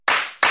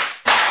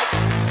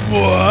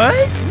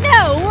What?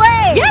 No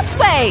way! Yes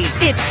way!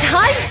 It's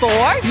time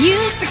for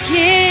News for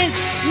Kids!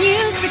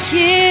 News for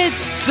Kids!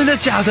 真的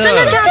假的？真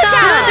的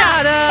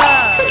假的？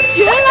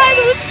原来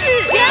如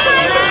此！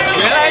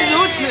原来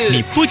如此！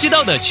你不知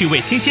道的趣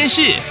味新鲜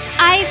事。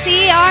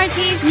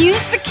ICRT's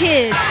News for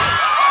Kids!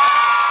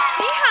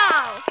 你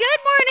好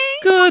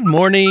Good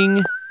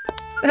morning.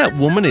 That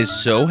woman is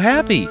so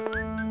happy.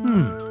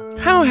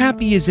 How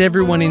happy is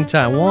everyone in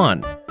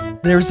Taiwan?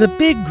 There's a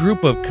big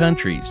group of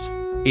countries.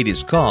 It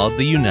is called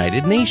the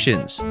United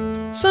Nations.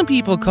 Some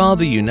people call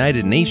the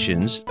United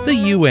Nations the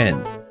UN.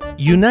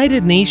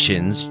 United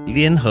Nations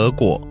联合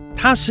国，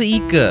它是一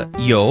个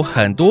由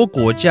很多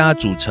国家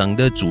组成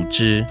的组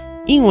织，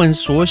英文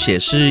缩写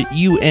是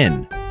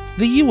UN.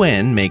 The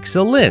UN makes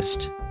a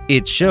list.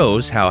 It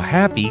shows how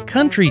happy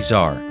countries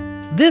are.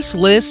 This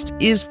list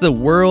is the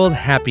World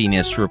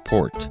Happiness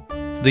Report.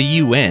 The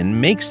UN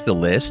makes the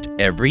list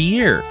every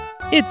year.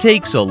 It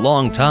takes a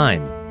long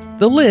time.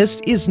 The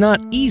list is not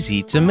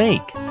easy to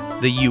make.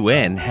 The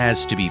UN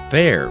has to be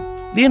fair.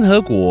 联合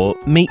国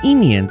每一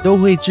年都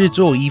会制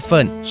作一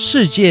份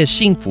世界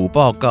幸福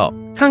报告，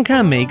看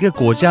看每个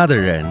国家的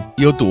人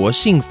有多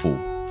幸福。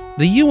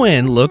The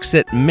UN looks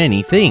at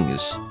many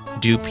things.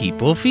 Do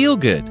people feel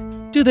good?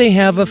 Do they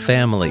have a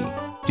family?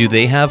 Do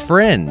they have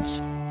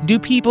friends? Do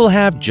people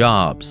have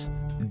jobs?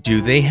 Do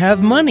they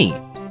have money?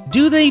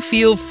 Do they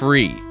feel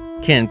free?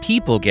 Can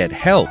people get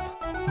help?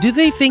 Do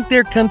they think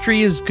their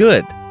country is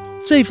good?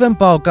 这份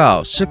报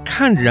告是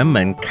看人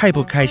们开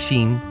不开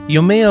心，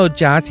有没有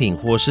家庭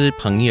或是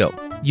朋友，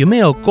有没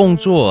有工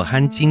作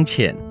和金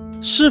钱，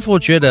是否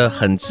觉得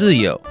很自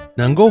由，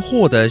能够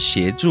获得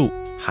协助，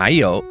还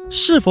有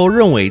是否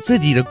认为自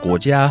己的国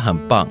家很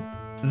棒。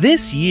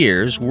This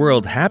year's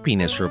World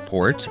Happiness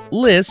Report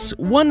lists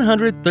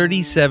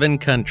 137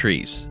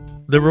 countries.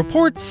 The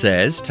report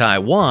says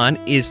Taiwan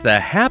is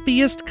the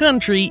happiest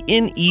country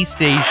in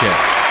East Asia.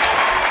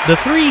 The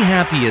three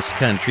happiest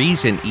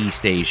countries in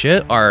East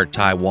Asia are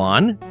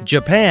Taiwan,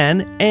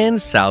 Japan, and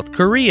South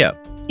Korea.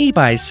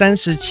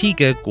 137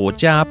个国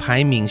家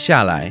排名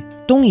下来，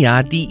东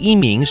亚第一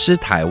名是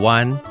台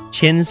湾，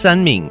前三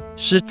名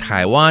是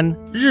台湾、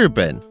日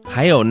本，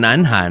还有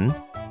南韩。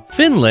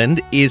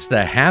Finland is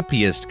the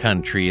happiest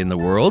country in the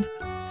world.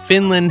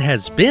 Finland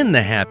has been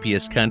the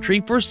happiest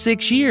country for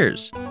 6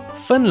 years.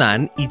 芬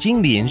兰已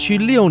经连续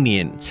6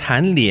年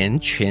蝉联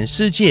全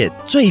世界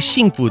最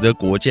幸福的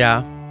国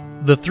家。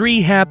The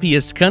three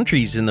happiest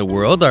countries in the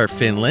world are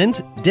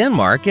Finland,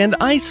 Denmark, and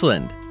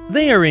Iceland.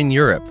 They are in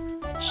Europe.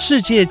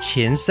 世界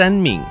前3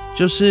名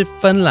就是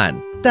芬兰、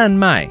丹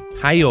麦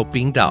还有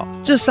冰岛，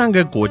这3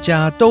个国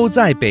家都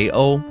在北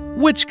欧。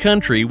Which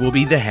country will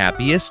be the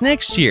happiest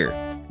next year?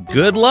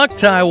 Good luck,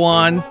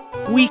 Taiwan.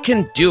 We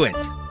can do it.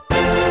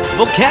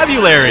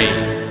 Vocabulary.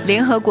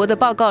 联合国的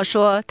报告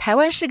说，台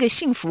湾是个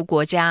幸福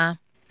国家。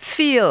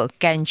Feel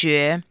感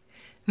觉。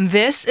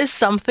This is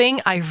something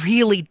I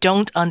really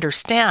don't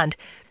understand.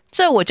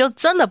 这我就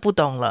真的不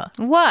懂了。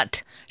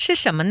What 是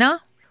什么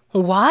呢？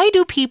 Why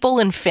do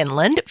people in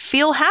Finland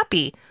feel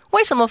happy?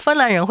 为什么芬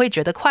兰人会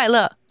觉得快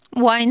乐？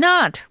 Why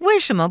not 为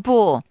什么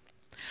不？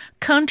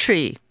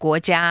 Country 国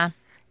家。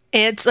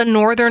It's a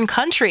northern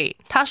country.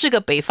 它是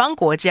个北方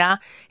国家。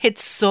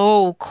It's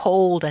so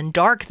cold and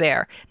dark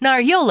there. 那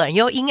儿又冷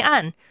又阴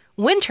暗。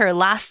Winter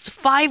lasts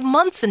 5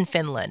 months in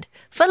Finland.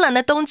 芬兰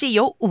的冬季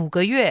有5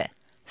个月。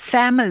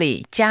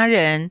Family 家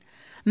人。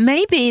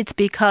Maybe it's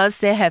because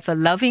they have a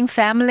loving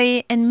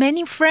family and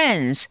many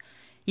friends.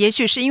 也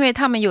许是因为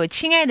他们有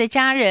亲爱的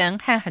家人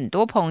和很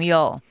多朋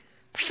友。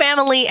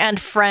Family and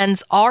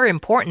friends are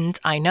important,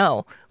 I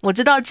know. 我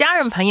知道家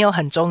人朋友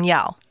很重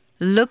要。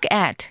Look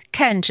at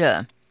看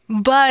着。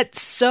But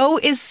so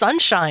is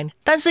sunshine.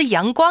 但是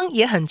阳光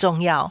也很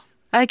重要。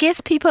I guess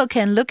people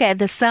can look at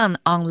the sun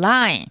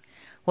online.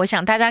 我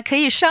想大家可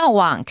以上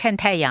网看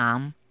太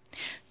阳。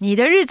你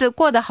的日子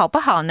过得好不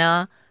好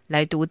呢？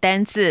来读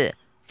单字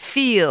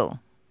feel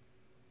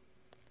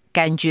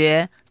感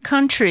觉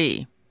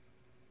country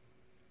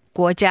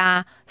国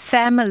家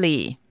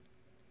family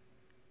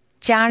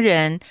家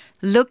人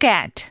look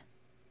at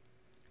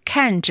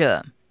看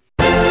着。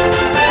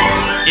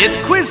 It's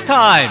quiz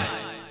time.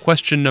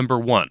 Question number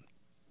 1.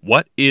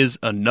 What is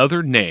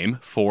another name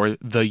for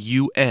the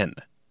UN?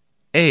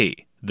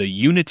 A. The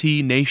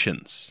Unity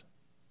Nations.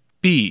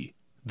 B.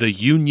 The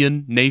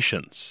Union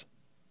Nations.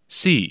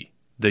 C.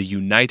 The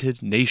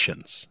United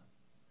Nations.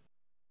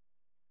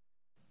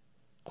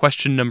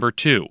 Question number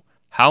 2.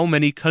 How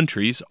many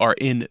countries are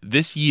in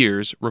this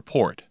year's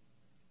report?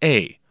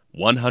 A.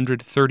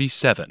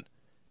 137.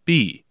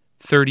 B.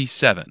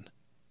 37.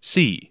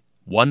 C.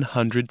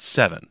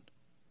 107.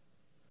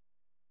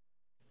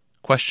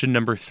 Question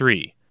number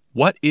 3.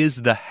 What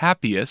is the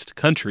happiest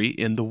country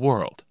in the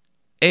world?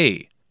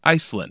 A.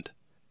 Iceland.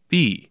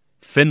 B.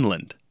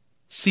 Finland.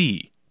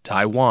 C.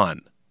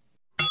 Taiwan.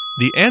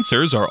 The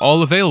answers are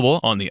all available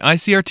on the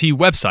ICRT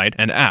website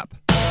and app.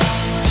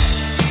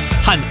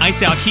 和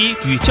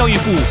ICRT 与教育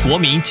部国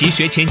民及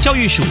学前教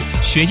育署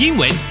学英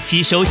文，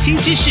吸收新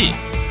知识。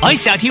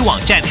ICRT 网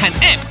站和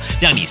App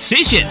让你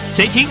随选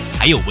随听，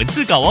还有文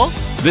字稿哦。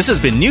This has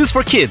been News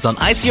for Kids on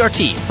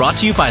ICRT, brought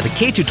to you by the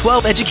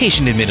K-12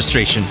 Education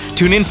Administration.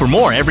 Tune in for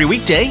more every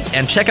weekday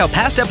and check out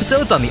past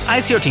episodes on the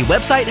ICRT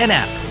website and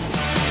app.